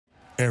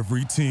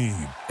Every team,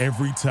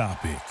 every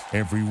topic,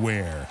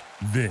 everywhere.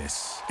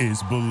 This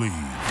is Believe.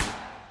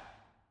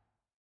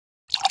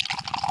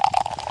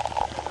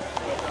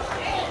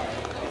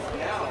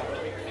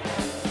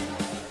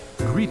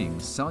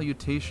 Greetings,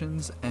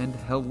 salutations, and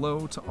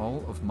hello to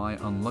all of my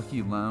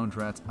unlucky lounge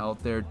rats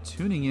out there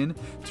tuning in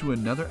to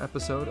another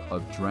episode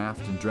of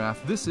Draft and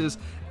Draft. This is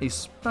a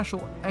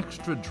special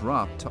extra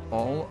drop to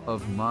all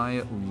of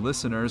my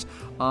listeners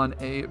on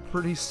a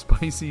pretty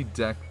spicy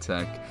deck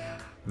tech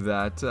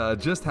that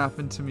just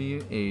happened to me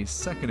a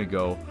second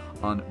ago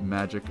on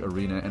Magic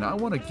Arena, and I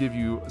want to give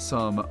you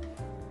some,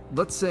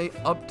 let's say,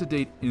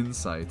 up-to-date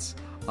insights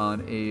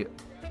on a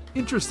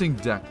interesting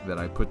deck that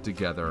I put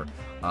together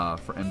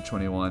for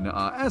M21.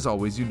 As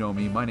always, you know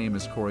me. My name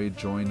is Corey,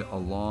 joined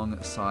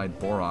alongside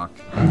Borak.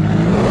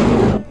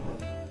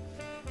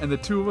 And the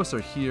two of us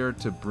are here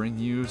to bring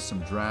you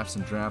some drafts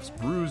and drafts,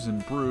 brews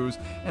and brews,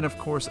 and of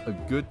course a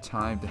good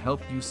time to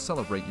help you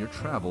celebrate your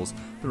travels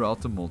throughout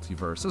the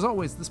multiverse. As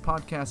always, this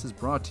podcast is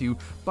brought to you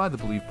by the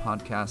Believe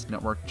Podcast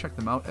Network. Check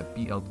them out at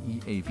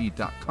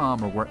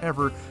BLEAV.com or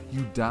wherever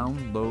you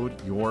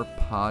download your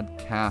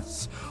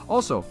podcasts.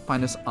 Also,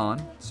 find us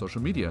on social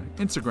media,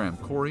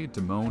 Instagram, Corey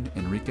Damone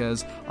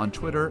Enriquez, on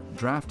Twitter,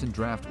 Draft and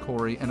Draft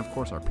Corey, and of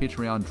course our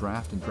Patreon,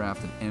 Draft and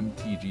Draft and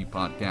MTG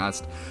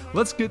Podcast.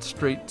 Let's get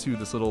straight to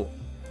this little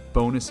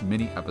bonus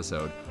mini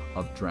episode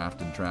of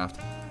Draft and Draft.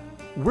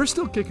 We're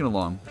still kicking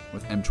along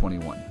with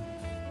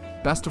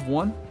M21. Best of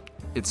one,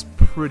 it's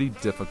pretty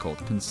difficult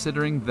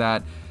considering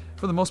that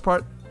for the most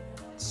part,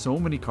 so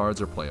many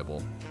cards are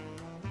playable.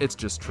 It's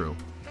just true.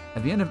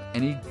 At the end of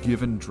any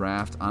given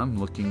draft, I'm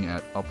looking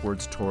at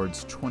upwards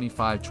towards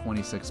 25,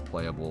 26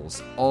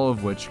 playables, all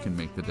of which can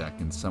make the deck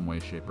in some way,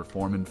 shape, or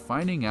form, and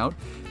finding out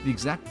the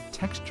exact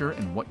texture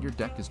and what your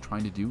deck is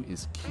trying to do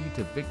is key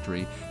to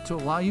victory to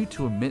allow you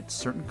to omit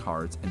certain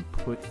cards and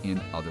put in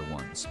other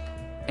ones.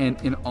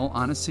 And in all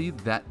honesty,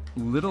 that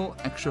little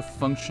extra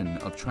function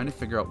of trying to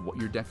figure out what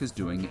your deck is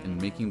doing and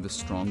making the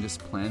strongest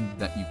plan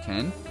that you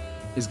can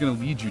is going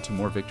to lead you to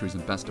more victories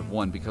in best of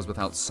one, because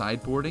without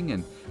sideboarding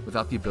and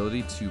without the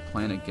ability to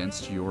plan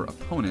against your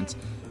opponent,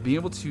 being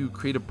able to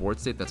create a board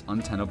state that's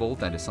untenable,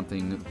 that is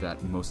something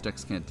that most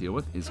decks can't deal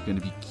with, is going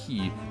to be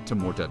key to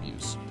more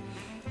Ws.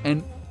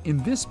 And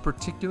in this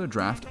particular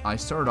draft, I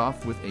started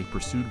off with a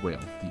Pursued Whale,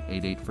 the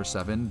 8/8 for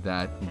 7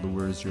 that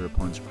lures your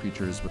opponent's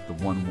creatures with the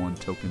 1/1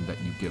 token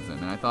that you give them.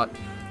 And I thought,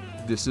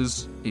 this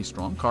is a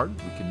strong card.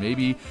 We can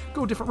maybe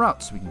go different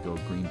routes. We can go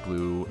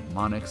green-blue,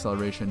 mana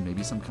acceleration,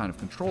 maybe some kind of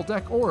control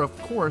deck, or of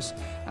course,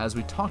 as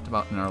we talked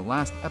about in our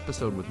last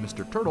episode with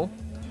Mr. Turtle,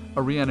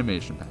 a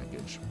reanimation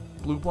package.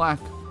 Blue-black,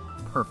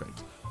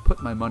 perfect.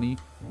 Put my money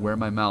where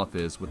my mouth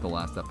is with the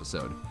last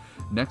episode.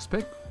 Next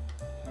pick,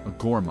 a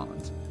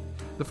Gormand.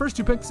 The first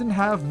two picks didn't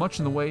have much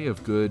in the way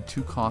of good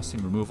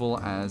two-costing removal,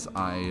 as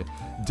I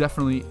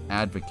definitely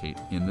advocate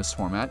in this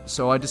format,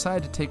 so I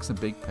decided to take some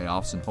big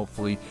payoffs and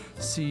hopefully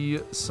see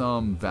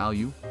some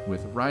value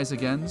with Rise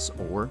Against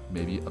or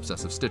maybe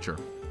Obsessive Stitcher.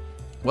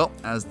 Well,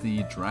 as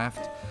the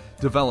draft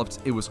developed,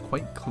 it was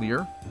quite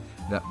clear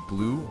that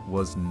blue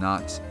was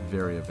not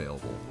very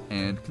available,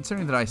 and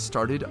considering that I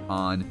started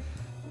on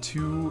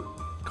two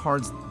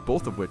cards,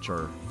 both of which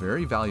are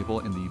very valuable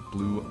in the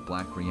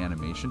blue-black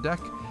reanimation deck,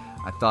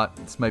 I thought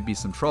this might be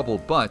some trouble,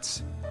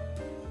 but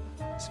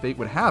as fate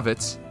would have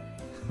it,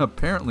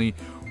 apparently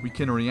we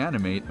can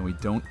reanimate and we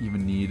don't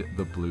even need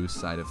the blue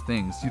side of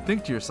things. You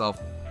think to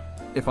yourself,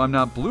 if I'm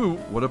not blue,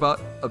 what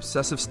about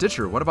Obsessive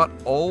Stitcher? What about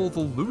all the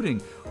looting?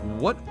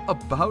 What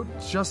about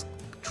just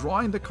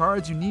drawing the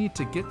cards you need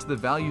to get to the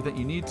value that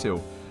you need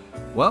to?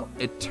 Well,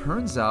 it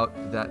turns out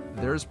that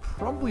there's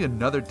probably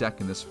another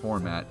deck in this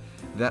format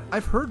that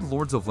I've heard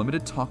Lords of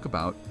Limited talk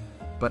about,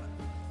 but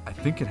I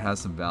think it has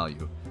some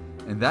value.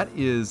 And that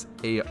is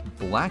a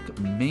black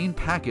main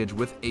package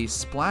with a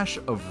splash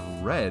of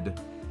red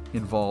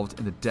involved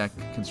in the deck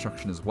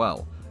construction as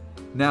well.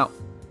 Now,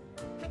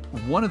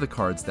 one of the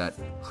cards that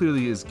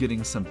clearly is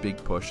getting some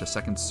big push, a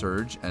second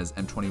surge as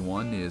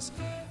M21 is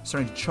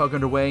starting to chug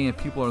underway and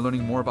people are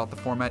learning more about the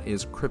format,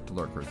 is Crypt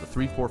Lurker, the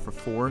 3/4 for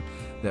 4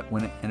 that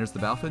when it enters the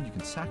battlefield you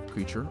can sack a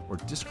creature or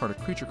discard a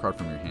creature card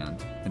from your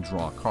hand and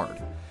draw a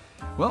card.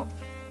 Well,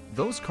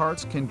 those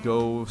cards can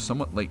go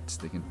somewhat late.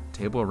 They can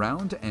table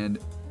around, and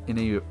in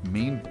a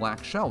main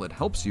black shell, it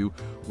helps you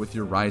with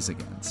your Rise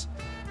Against.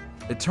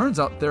 It turns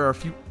out there are a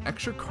few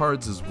extra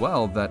cards as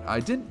well that I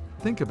didn't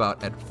think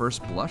about at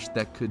first blush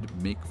that could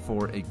make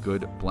for a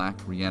good black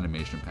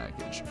reanimation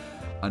package.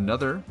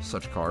 Another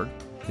such card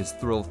is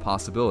Thrill of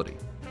Possibility.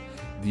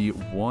 The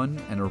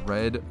 1 and a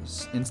red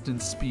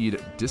instant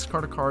speed,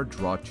 discard a card,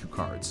 draw 2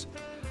 cards.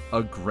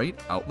 A great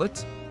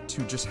outlet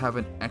to just have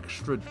an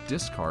extra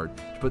discard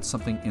to put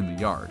something in the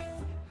yard.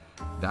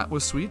 That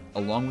was sweet,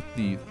 along with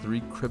the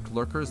 3 Crypt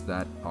Lurkers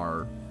that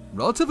are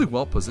relatively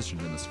well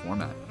positioned in this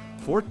format.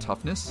 4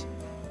 toughness,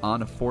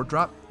 on a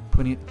 4-drop,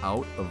 putting it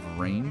out of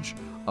range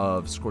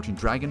of Scorching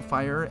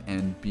Dragonfire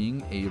and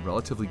being a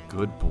relatively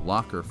good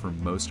blocker for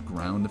most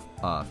ground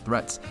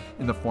threats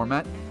in the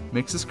format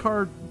makes this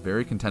card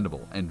very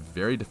contendable and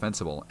very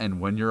defensible. And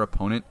when your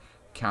opponent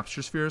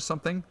Capture Sphere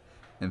something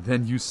and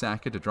then you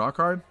sack it to draw a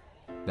card,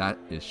 that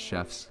is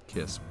chef's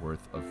kiss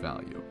worth of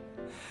value.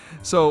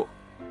 So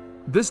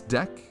this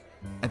deck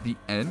at the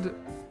end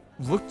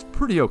looked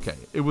pretty okay.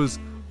 It was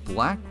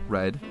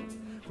black-red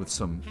with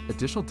some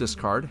additional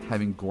discard,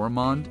 having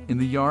Gormond in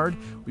the yard.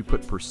 We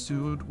put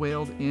Pursued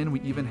Whaled in. We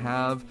even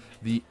have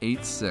the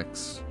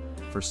 8/6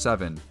 for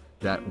 7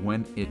 that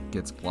when it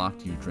gets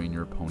blocked, you drain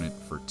your opponent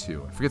for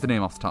 2. I forget the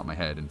name off the top of my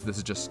head, and this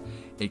is just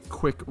a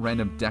quick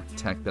random deck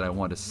tech that I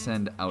want to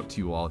send out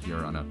to you all here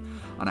on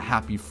a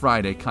happy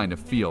Friday kind of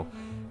feel.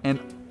 And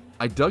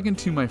I dug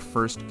into my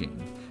first game.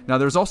 Now,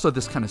 there's also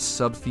this kind of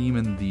sub-theme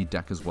in the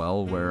deck as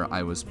well, where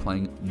I was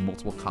playing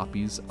multiple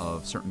copies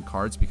of certain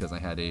cards because I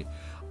had a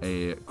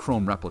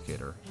Chrome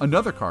Replicator.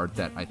 Another card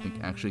that I think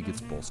actually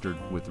gets bolstered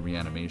with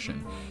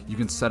Reanimation. You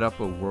can set up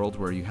a world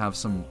where you have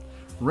some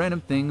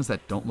random things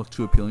that don't look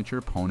too appealing to your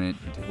opponent.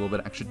 You take a little bit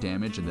of extra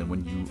damage, and then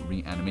when you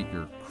reanimate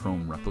your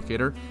Chrome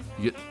Replicator,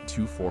 you get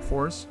 2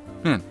 4/4s.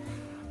 Man,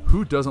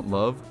 who doesn't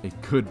love a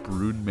good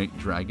Broodmate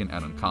Dragon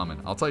at uncommon?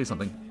 I'll tell you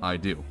something, I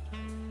do.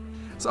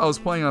 So I was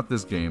playing out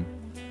this game,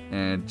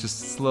 and just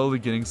slowly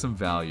getting some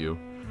value,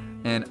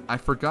 and I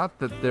forgot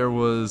that there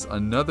was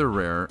another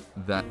rare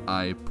that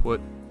I put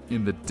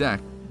in the deck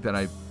that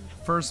I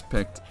first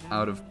picked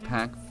out of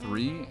pack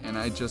 3, and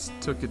I just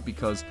took it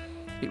because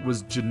it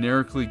was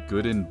generically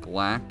good in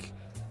black,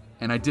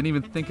 and I didn't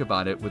even think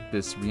about it with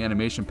this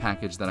reanimation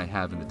package that I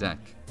have in the deck.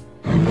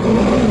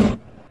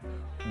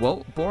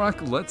 Well,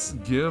 Borak, let's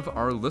give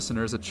our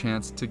listeners a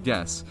chance to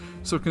guess.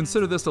 So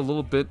consider this a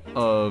little bit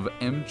of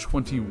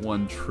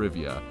M21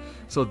 trivia.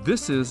 So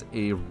this is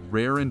a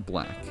rare in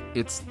black.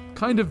 It's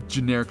kind of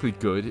generically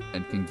good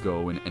and can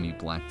go in any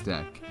black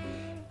deck.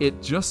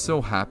 It just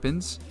so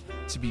happens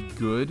to be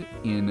good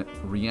in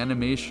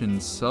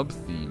reanimation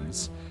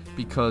sub-themes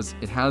because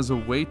it has a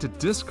way to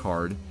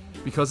discard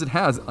because it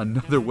has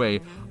another way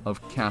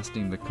of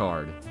casting the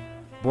card.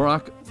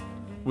 Borak,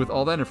 with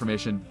all that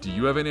information, do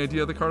you have any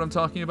idea of the card I'm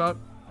talking about?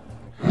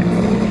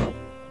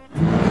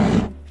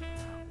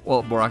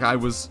 Well, Borak, I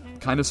was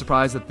kind of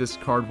surprised that this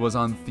card was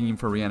on theme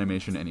for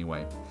reanimation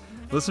anyway.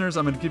 Listeners,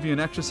 I'm going to give you an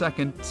extra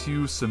second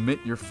to submit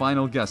your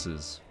final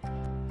guesses.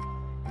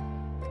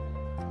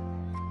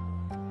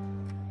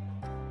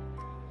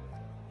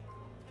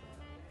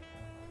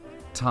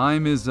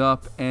 Time is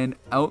up, and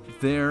out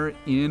there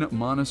in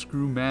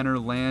Monoscrew Manor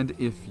land,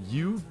 if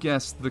you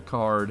guessed the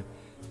card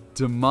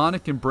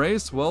Demonic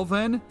Embrace, well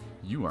then,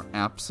 you are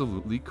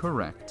absolutely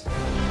correct.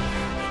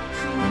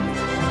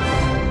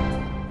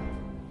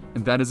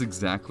 And that is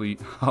exactly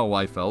how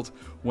I felt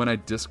when I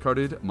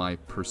discarded my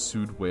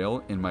Pursued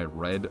Whale in my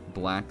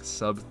red-black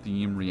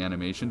sub-theme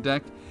reanimation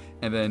deck,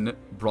 and then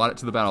brought it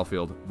to the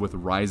battlefield with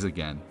Rise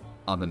Again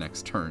on the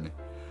next turn.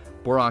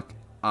 Borak,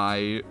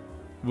 I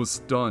was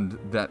stunned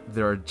that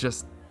there are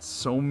just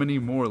so many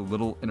more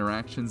little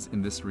interactions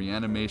in this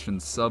reanimation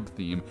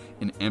sub-theme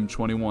in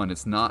M21.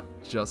 It's not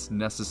just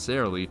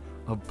necessarily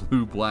a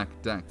blue-black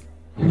deck.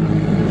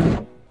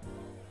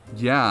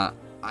 Yeah,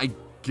 I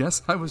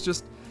guess I was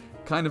just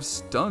kind of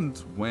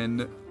stunned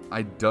when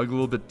I dug a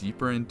little bit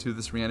deeper into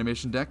this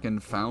reanimation deck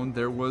and found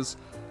there was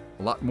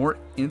a lot more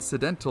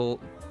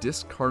incidental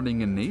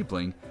discarding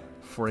enabling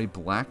for a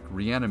black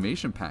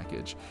reanimation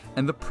package.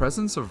 And the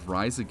presence of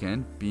Rise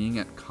Again being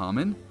at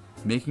common,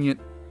 making it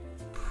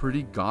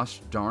pretty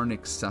gosh darn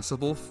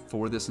accessible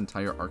for this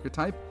entire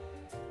archetype,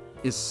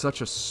 is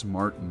such a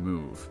smart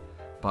move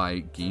by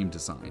game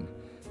design.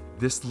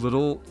 This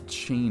little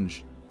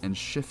change and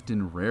shift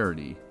in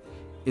rarity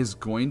is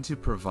going to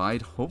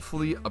provide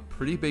hopefully a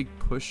pretty big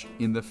push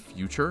in the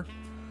future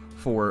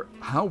for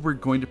how we're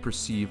going to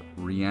perceive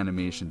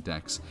reanimation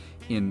decks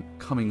in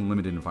coming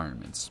limited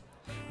environments.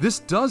 This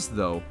does,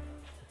 though,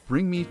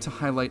 bring me to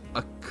highlight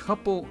a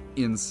couple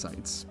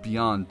insights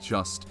beyond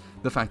just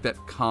the fact that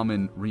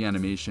common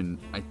reanimation,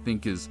 I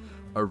think, is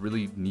a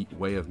really neat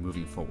way of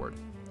moving forward.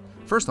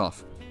 First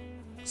off,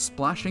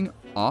 splashing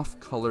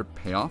off-color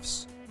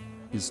payoffs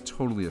is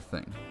totally a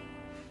thing.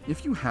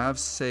 If you have,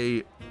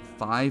 say,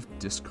 5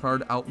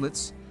 discard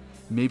outlets,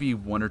 maybe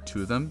 1 or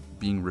 2 of them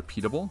being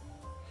repeatable,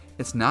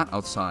 it's not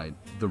outside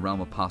the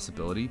realm of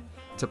possibility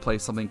to play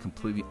something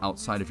completely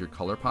outside of your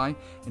color pie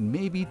and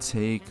maybe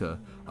take a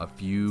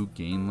few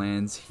gain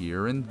lands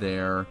here and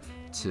there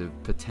to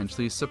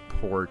potentially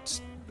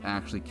support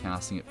actually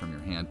casting it from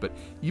your hand. But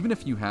even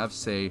if you have,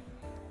 say,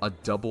 a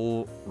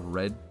double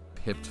red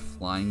pipped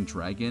flying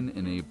dragon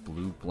in a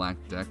blue-black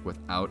deck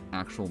without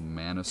actual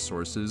mana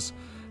sources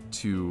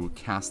to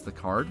cast the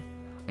card,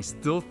 I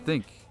still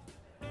think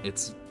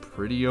it's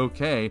pretty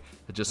okay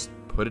to just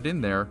put it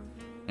in there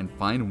and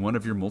find one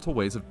of your multiple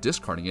ways of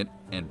discarding it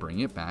and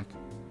bringing it back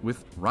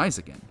with Rise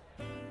Again.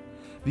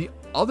 The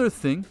other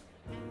thing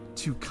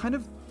to kind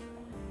of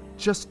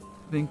just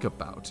think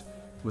about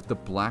with the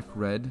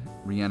black-red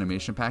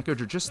reanimation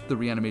package, or just the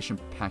reanimation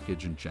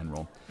package in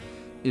general,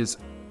 is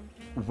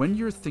when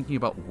you're thinking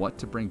about what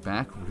to bring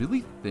back,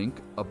 really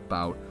think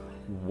about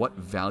what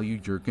value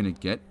you're going to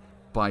get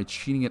by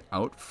cheating it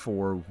out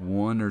for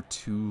 1 or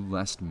 2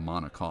 less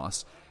mana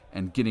costs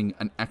and getting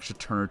an extra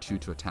turn or 2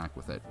 to attack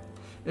with it.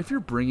 If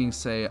you're bringing,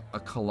 say, a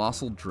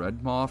Colossal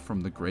Dreadmaw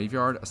from the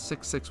graveyard, a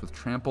 6/6 with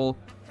Trample,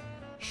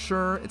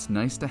 sure, it's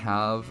nice to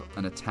have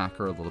an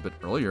attacker a little bit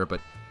earlier,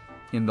 but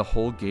in the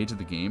whole gauge of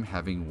the game,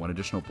 having 1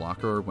 additional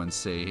blocker when,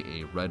 say,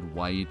 a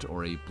red-white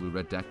or a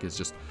blue-red deck is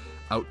just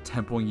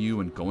out-tempoing you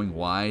and going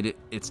wide,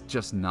 it's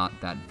just not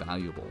that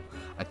valuable.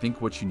 I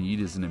think what you need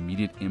is an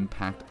immediate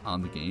impact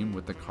on the game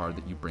with the card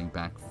that you bring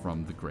back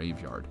from the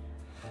graveyard.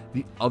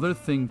 The other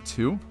thing,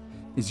 too,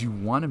 is you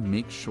want to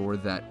make sure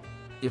that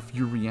if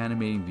you're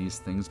reanimating these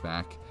things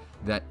back,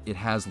 that it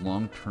has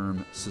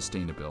long-term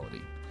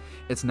sustainability.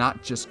 It's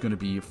not just going to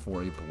be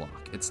for a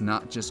block. It's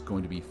not just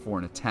going to be for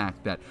an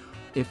attack that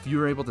if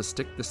you're able to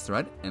stick this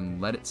thread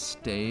and let it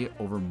stay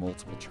over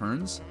multiple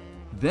turns,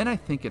 then I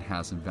think it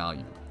has some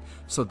value.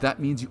 So that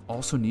means you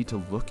also need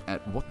to look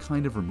at what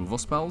kind of removal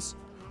spells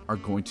are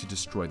going to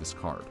destroy this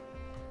card.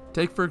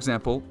 Take, for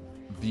example,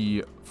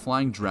 the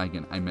Flying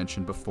Dragon I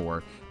mentioned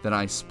before that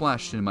I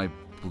splashed in my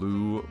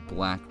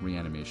blue-black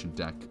reanimation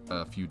deck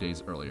a few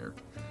days earlier.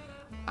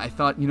 I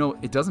thought,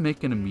 it doesn't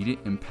make an immediate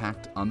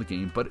impact on the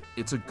game, but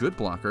it's a good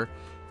blocker,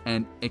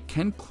 and it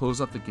can close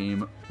up the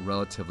game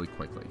relatively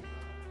quickly.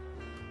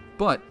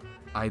 But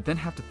I then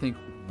have to think,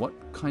 what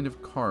kind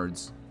of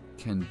cards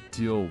can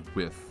deal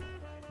with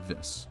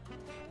this?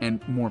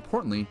 And more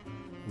importantly,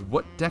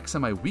 what decks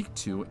am I weak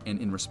to,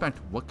 and in respect,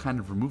 what kind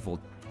of removal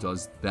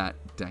does that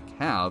deck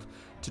have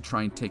to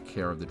try and take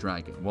care of the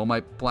dragon? Well,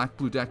 my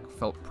black-blue deck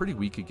felt pretty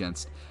weak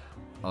against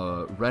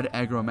a red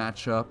aggro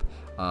matchup,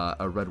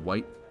 a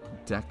red-white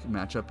deck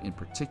matchup in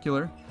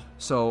particular.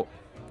 So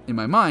in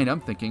my mind,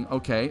 I'm thinking,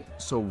 okay,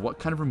 so what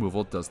kind of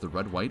removal does the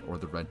red-white or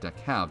the red deck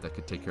have that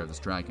could take care of this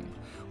dragon?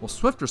 Well,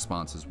 Swift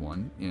Response is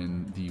one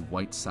in the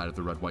white side of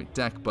the red-white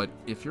deck, but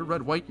if you're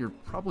red-white, you're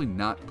probably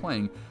not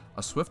playing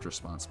a Swift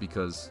Response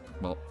because,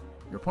 well,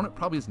 your opponent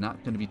probably is not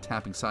going to be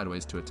tapping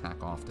sideways to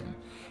attack often.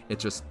 It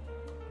just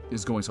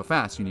is going so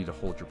fast, you need to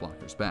hold your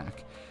blockers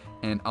back.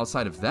 And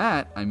outside of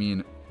that, I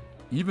mean,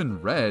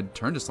 even red,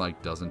 Turn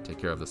Dislike doesn't take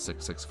care of the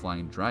 6/6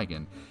 Flying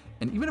Dragon.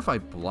 And even if I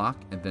block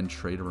and then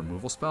trade a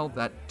removal spell,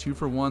 that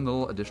 2-for-1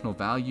 little additional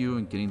value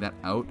and getting that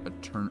out a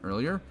turn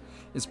earlier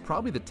is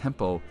probably the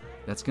tempo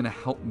that's going to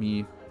help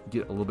me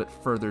get a little bit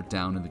further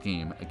down in the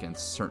game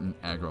against certain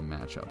aggro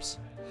matchups.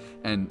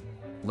 And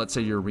let's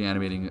say you're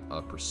reanimating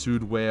a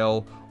Pursued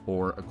Whale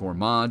or a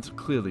Gourmand,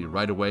 clearly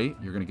right away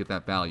you're going to get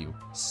that value.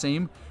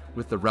 Same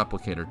with the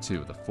Replicator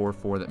too, the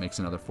 4/4 that makes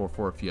another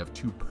 4/4 if you have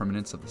 2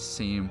 permanents of the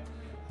same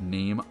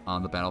name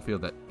on the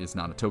battlefield that is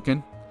not a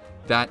token.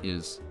 That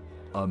is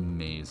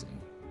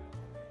amazing.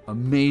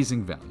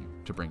 Amazing value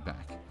to bring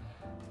back.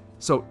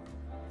 So,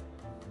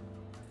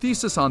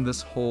 thesis on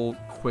this whole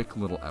quick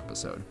little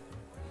episode.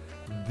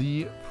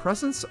 The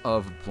presence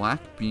of black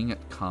being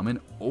at common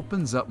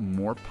opens up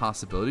more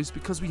possibilities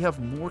because we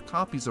have more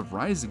copies of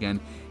Rise Again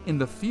in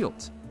the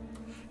field.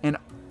 And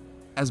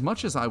as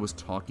much as I was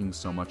talking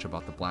so much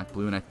about the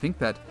black-blue, and I think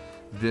that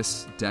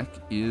this deck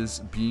is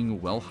being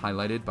well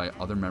highlighted by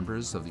other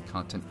members of the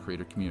content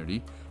creator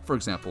community, for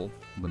example,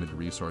 Limited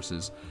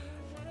Resources,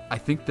 I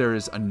think there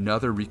is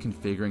another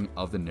reconfiguring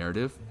of the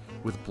narrative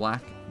with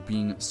black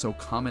being so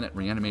common at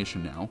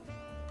reanimation now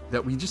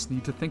that we just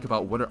need to think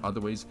about what are other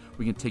ways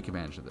we can take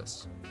advantage of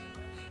this.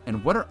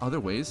 And what are other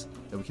ways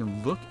that we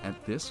can look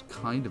at this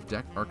kind of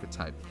deck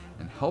archetype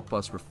and help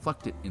us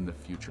reflect it in the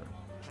future.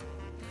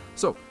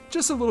 So,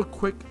 just a little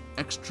quick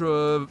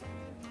extra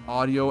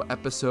audio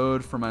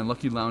episode for my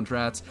Lucky Lounge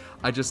Rats.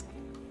 I just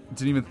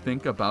didn't even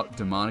think about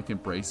Demonic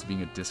Embrace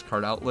being a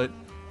discard outlet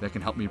that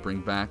can help me bring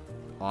back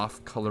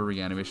off-color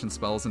reanimation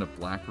spells in a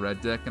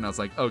black-red deck, and I was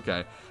like,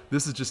 okay,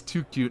 this is just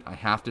too cute, I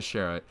have to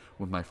share it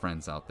with my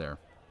friends out there.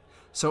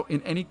 So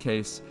in any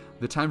case,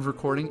 the time of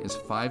recording is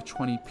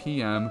 5:20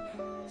 p.m.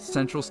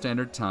 Central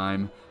Standard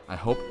Time. I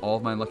hope all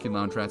of my Lucky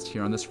Lounge Rats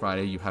here on this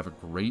Friday, you have a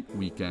great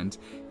weekend.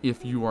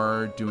 If you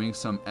are doing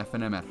some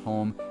FNM at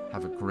home,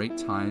 have a great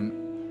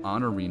time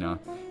on Arena,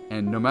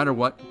 and no matter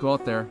what, go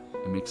out there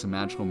and make some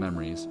magical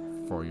memories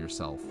for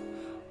yourself.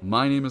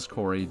 My name is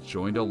Corey,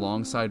 joined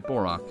alongside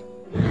Borak,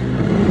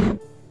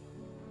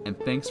 and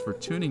thanks for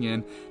tuning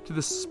in to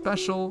this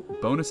special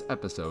bonus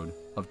episode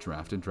of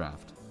Draft and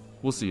Draft.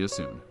 We'll see you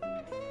soon.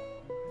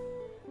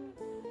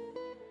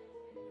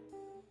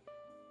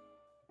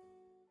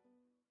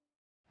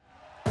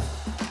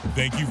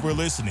 Thank you for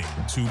listening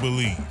to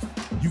Believe.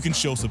 You can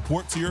show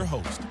support to your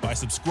host by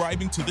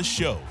subscribing to the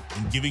show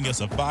and giving us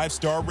a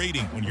 5-star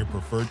rating on your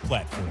preferred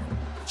platform.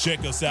 Check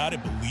us out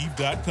at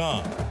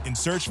Believe.com and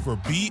search for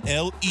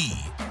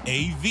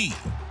BLEAV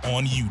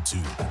on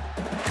YouTube.